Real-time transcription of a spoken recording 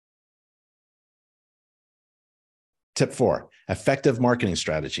Tip 4, effective marketing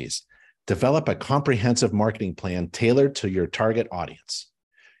strategies. Develop a comprehensive marketing plan tailored to your target audience.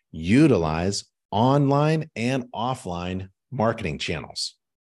 Utilize online and offline marketing channels.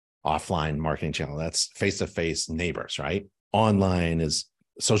 Offline marketing channel, that's face-to-face neighbors, right? Online is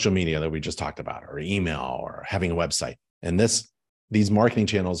social media that we just talked about, or email, or having a website. And these marketing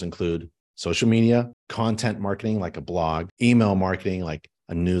channels include social media, content marketing like a blog, email marketing like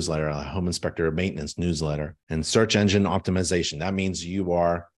a newsletter, a home inspector maintenance newsletter, and search engine optimization. That means you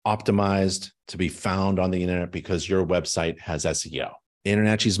are optimized to be found on the internet because your website has SEO.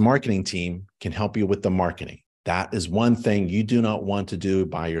 InterNACHI's marketing team can help you with the marketing. That is one thing you do not want to do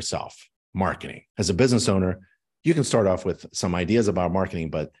by yourself, marketing. As a business owner, you can start off with some ideas about marketing,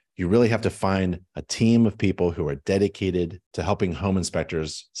 but you really have to find a team of people who are dedicated to helping home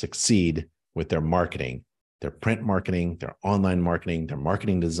inspectors succeed with their marketing, their print marketing, their online marketing, their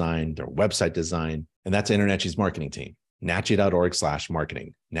marketing design, their website design. And that's InterNACHI's marketing team,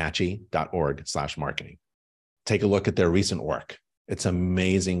 nachi.org/marketing, nachi.org/marketing. Take a look at their recent work. It's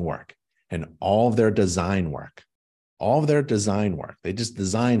amazing work. And all of their design work, they just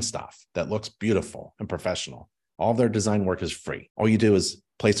design stuff that looks beautiful and professional. All of their design work is free. All you do is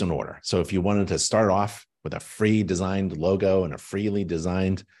place an order. So if you wanted to start off with a free designed logo and a freely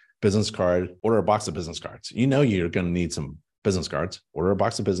designed business card, order a box of business cards. You know you're going to need some business cards. Order a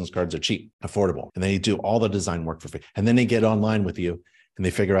box of business cards. They're cheap, affordable. And they do all the design work for free. And then they get online with you and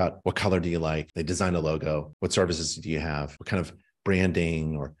they figure out what color do you like? They design a logo. What services do you have? What kind of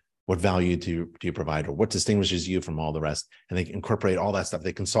branding or what value do you provide, or what distinguishes you from all the rest? And they incorporate all that stuff.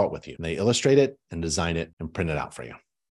 They consult with you. And they illustrate it and design it and print it out for you.